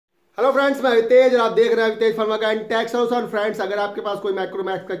Hello friends, मैं अवितेज और आप देख रहे हैं अवितेज फनवर्क्स&टेक सॉल्यूशन। फ्रेंड्स, अगर आपके पास कोई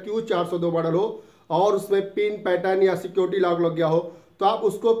माइक्रोमैक्स का Q402 मॉडल हो और उसमें पिन पैटर्न या सिक्योरिटी लॉक लग गया हो तो आप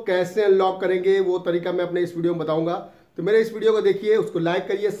उसको कैसे अनलॉक करेंगे वो तरीका मैं अपने इस वीडियो में बताऊंगा। तो मेरे इस वीडियो को देखिए, उसको लाइक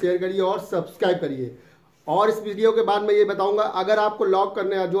करिए, शेयर करिए और सब्सक्राइब करिए। और इस वीडियो के बाद मैं ये बताऊंगा, अगर आपको लॉक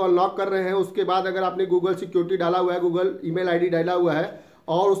करने जो अनलॉक कर रहे हैं उसके बाद अगर आपने गूगल सिक्योरिटी डाला हुआ है, गूगल ईमेल आईडी डाला हुआ है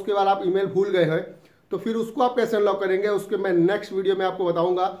और उसके बाद आप ईमेल भूल गए हैं तो फिर उसको आप कैसे अनलॉक करेंगे उसके मैं नेक्स्ट वीडियो में आपको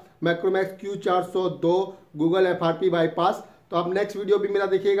बताऊंगा। Micromax Q402 Google FRP bypass. तो आप नेक्स्ट वीडियो भी मेरा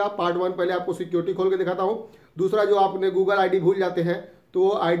देखिएगा, पार्ट 1। पहले आपको सिक्योरिटी खोल के दिखाता हूं। दूसरा, जो आपने गूगल आईडी भूल जाते हैं तो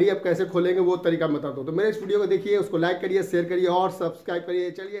वो आईडी आप कैसे खोलेंगे वो तरीका मैं बताता हूँ। तो मेरे इस वीडियो को देखिए, उसको लाइक करिए, शेयर करिए और सब्सक्राइब करिए।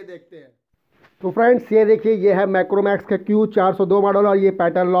 चलिए देखते हैं। तो फ्रेंड्स, ये देखिए, ये है माइक्रोमैक्स का Q402 मॉडल और ये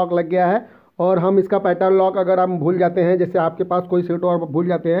पैटर्न लॉक लग गया है। और हम इसका पैटर्न लॉक अगर हम भूल जाते हैं, जैसे आपके पास कोई सेट और भूल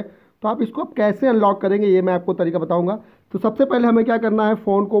जाते हैं तो आप इसको कैसे अनलॉक करेंगे ये मैं आपको तरीका बताऊंगा। तो सबसे पहले हमें क्या करना है,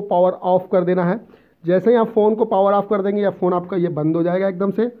 फ़ोन को पावर ऑफ कर देना है। जैसे ही आप फ़ोन को पावर ऑफ कर देंगे या फ़ोन आपका ये बंद हो जाएगा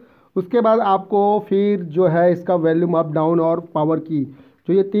एकदम से। उसके बाद आपको फिर जो है इसका वॉल्यूम अप डाउन और पावर की,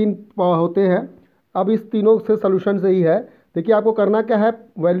 जो ये तीन होते हैं, अब इस तीनों से सोल्यूशन से ही है। देखिए, आपको करना क्या है,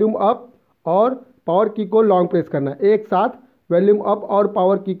 वॉल्यूम अप और पावर की को लॉन्ग प्रेस करना है एक साथ। वॉल्यूम अप और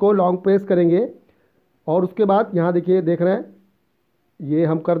पावर की को लॉन्ग प्रेस करेंगे और उसके बाद यहाँ देखिए, देख रहे हैं, ये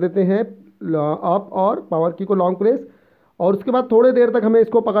हम कर देते हैं अप और पावर की को लॉन्ग प्रेस। और उसके बाद थोड़ी देर तक हमें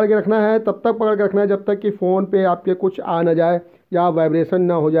इसको पकड़ के रखना है, तब तक पकड़ के रखना है जब तक कि फ़ोन पे आपके कुछ आ ना जाए या वाइब्रेशन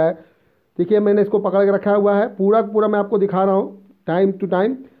ना हो जाए। देखिए, मैंने इसको पकड़ के रखा हुआ है, पूरा पूरा मैं आपको दिखा रहा हूँ टाइम टू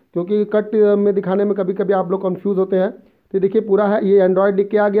टाइम, क्योंकि कट में दिखाने में कभी कभी आप लोग कंफ्यूज होते हैं। तो देखिए, पूरा है, ये एंड्रॉयड लिख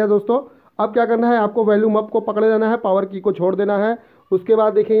के आ गया दोस्तों। अब क्या करना है, आपको वॉल्यूम अप को पकड़े रहना है, पावर की को छोड़ देना है। उसके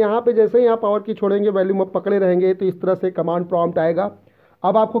बाद देखिए, यहाँ पे जैसे ही आप पावर की छोड़ेंगे, वॉल्यूम अप पकड़े रहेंगे तो इस तरह से कमांड प्रॉम्प्ट आएगा।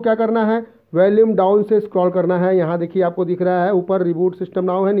 अब आपको क्या करना है, वॉल्यूम डाउन से स्क्रॉल करना है। यहाँ देखिए, आपको दिख रहा है ऊपर रिबूट सिस्टम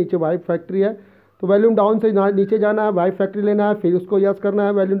नाउ है, नीचे वाइफ फैक्ट्री है। तो वॉल्यूम डाउन से नीचे जाना है, वाइफ फैक्ट्री लेना है, फिर उसको यस करना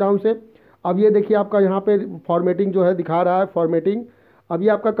है वॉल्यूम डाउन से। अब ये देखिए, आपका यहाँ पे फॉर्मेटिंग जो है दिखा रहा है, फॉर्मेटिंग अब ये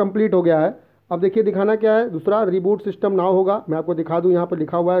आपका कंप्लीट हो गया है। अब देखिए, दिखाना क्या है, दूसरा रिबूट सिस्टम नाउ होगा। मैं आपको दिखा दूँ, यहाँ पर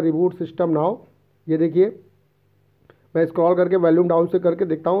लिखा हुआ है रिबूट सिस्टम नाउ। ये देखिए, मैं स्क्रॉल करके वॉल्यूम डाउन से करके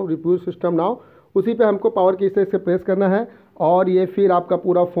देखता हूँ, रिबूट सिस्टम नाउ, उसी पे हमको पावर की से प्रेस करना है और ये फिर आपका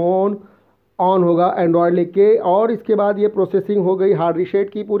पूरा फ़ोन ऑन होगा एंड्रॉयड लिख के। और इसके बाद ये प्रोसेसिंग हो गई हार्ड रीसेट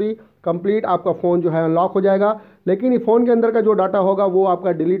की पूरी कंप्लीट, आपका फ़ोन जो है अनलॉक हो जाएगा। लेकिन इस फ़ोन के अंदर का जो डाटा होगा वो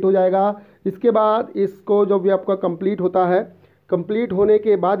आपका डिलीट हो जाएगा। इसके बाद इसको जो भी आपका कंप्लीट होता है, कंप्लीट होने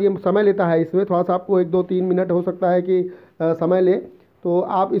के बाद ये समय लेता है, इसमें थोड़ा सा आपको 1-2-3 मिनट हो सकता है कि समय ले। तो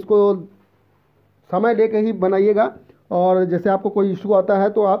आप इसको समय ले के ही बनाइएगा। और जैसे आपको कोई इशू आता है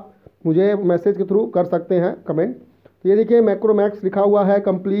तो आप मुझे मैसेज के थ्रू कर सकते हैं कमेंट। तो ये देखिए, माइक्रोमैक्स लिखा हुआ है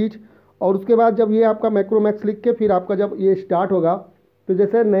कंप्लीट। और उसके बाद जब ये आपका माइक्रोमैक्स लिख के फिर आपका जब ये स्टार्ट होगा तो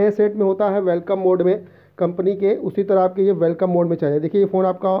जैसे नए सेट में होता है वेलकम मोड में कंपनी के, उसी तरह आपके ये वेलकम मोड में चले। देखिए, ये फ़ोन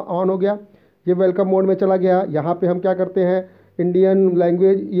आपका ऑन हो गया, ये वेलकम मोड में चला गया। यहाँ पे हम क्या करते हैं, इंडियन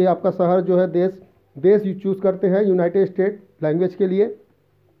लैंग्वेज, ये आपका शहर जो है, देश चूज़ करते हैं यूनाइटेड स्टेट लैंग्वेज के लिए।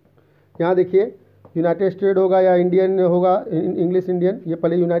 यहाँ देखिए, यूनाइटेड स्टेट होगा या इंडियन होगा, इंग्लिश इंडियन, ये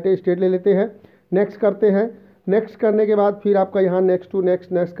पहले यूनाइटेड स्टेट ले लेते हैं। नेक्स्ट करते हैं। नेक्स्ट करने के बाद फिर आपका यहाँ नेक्स्ट टू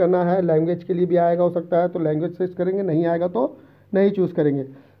नेक्स्ट करना है। लैंग्वेज के लिए भी आएगा, हो सकता है तो लैंग्वेज सेलेक्ट करेंगे, नहीं आएगा तो नहीं चूज़ करेंगे।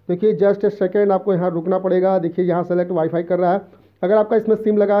 देखिए, जस्ट ए सेकेंड आपको यहाँ रुकना पड़ेगा। देखिए, यहाँ सेलेक्ट वाईफाई कर रहा है। अगर आपका इसमें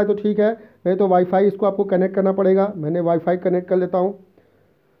सिम लगा है तो ठीक है, नहीं तो वाईफाई इसको आपको कनेक्ट करना पड़ेगा। मैंने वाईफाई कनेक्ट कर लेता हूँ।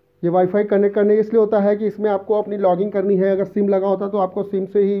 ये वाईफाई कनेक्ट करने इसलिए होता है कि इसमें आपको अपनी लॉगिन करनी है। अगर सिम लगा होता तो आपको सिम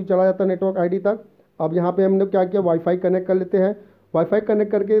से ही चला जाता नेटवर्क आईडी तक। अब यहाँ पे हमने क्या किया, वाईफाई कनेक्ट कर लेते हैं। वाईफाई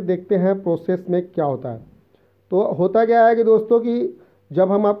कनेक्ट करके देखते हैं प्रोसेस में क्या होता है। तो होता क्या है कि दोस्तों, कि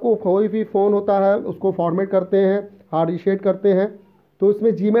जब हम आपको कोई भी फ़ोन होता है उसको फॉर्मेट करते हैं, हार्ड रीसेट करते हैं, तो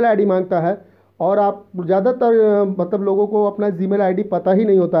इसमें जीमेल आईडी मांगता है। और आप ज़्यादातर मतलब लोगों को अपना जीमेल आईडी पता ही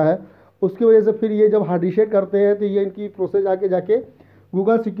नहीं होता है। उसकी वजह से फिर ये जब हार्ड रीसेट करते हैं तो ये इनकी प्रोसेस आके जाके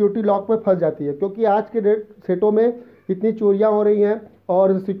गूगल सिक्योरिटी लॉक पे फंस जाती है। क्योंकि आज के डेट सेटों में इतनी चोरियाँ हो रही हैं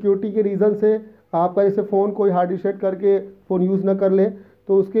और सिक्योरिटी के रीज़न से आपका जैसे फ़ोन कोई हार्ड रीसेट करके फ़ोन यूज़ ना कर ले,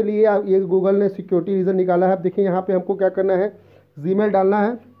 तो उसके लिए ये गूगल ने सिक्योरिटी रीज़न निकाला है। अब देखिए, यहाँ पे हमको क्या करना है, जीमेल डालना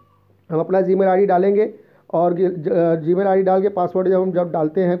है। हम अपना जीमेल आईडी डालेंगे और जीमेल आईडी डाल के पासवर्ड जब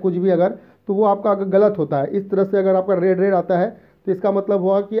डालते हैं कुछ भी अगर, तो वो आपका अगर गलत होता है, इस तरह से अगर आपका रेड आता है तो इसका मतलब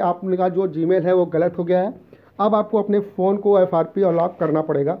हुआ कि आपने का जो जीमेल है वो गलत हो गया है। अब आपको अपने फ़ोन को FRP और लॉक करना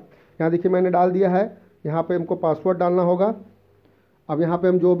पड़ेगा। यहाँ देखिए, मैंने डाल दिया है। यहाँ पर हमको पासवर्ड डालना होगा। अब यहाँ पर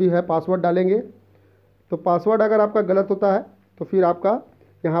हम जो भी है पासवर्ड डालेंगे। तो पासवर्ड अगर आपका गलत होता है तो फिर आपका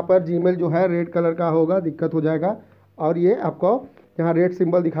यहाँ पर जीमेल जो है रेड कलर का होगा, दिक्कत हो जाएगा। और ये आपको यहाँ रेड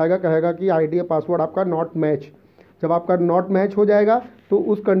सिंबल दिखाएगा, कहेगा कि आईडी पासवर्ड आपका नॉट मैच। जब आपका नॉट मैच हो जाएगा तो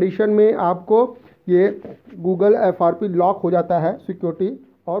उस कंडीशन में आपको ये गूगल FRP लॉक हो जाता है सिक्योरिटी,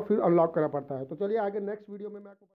 और फिर अनलॉक करना पड़ता है। तो चलिए आगे नेक्स्ट वीडियो में मैं आपको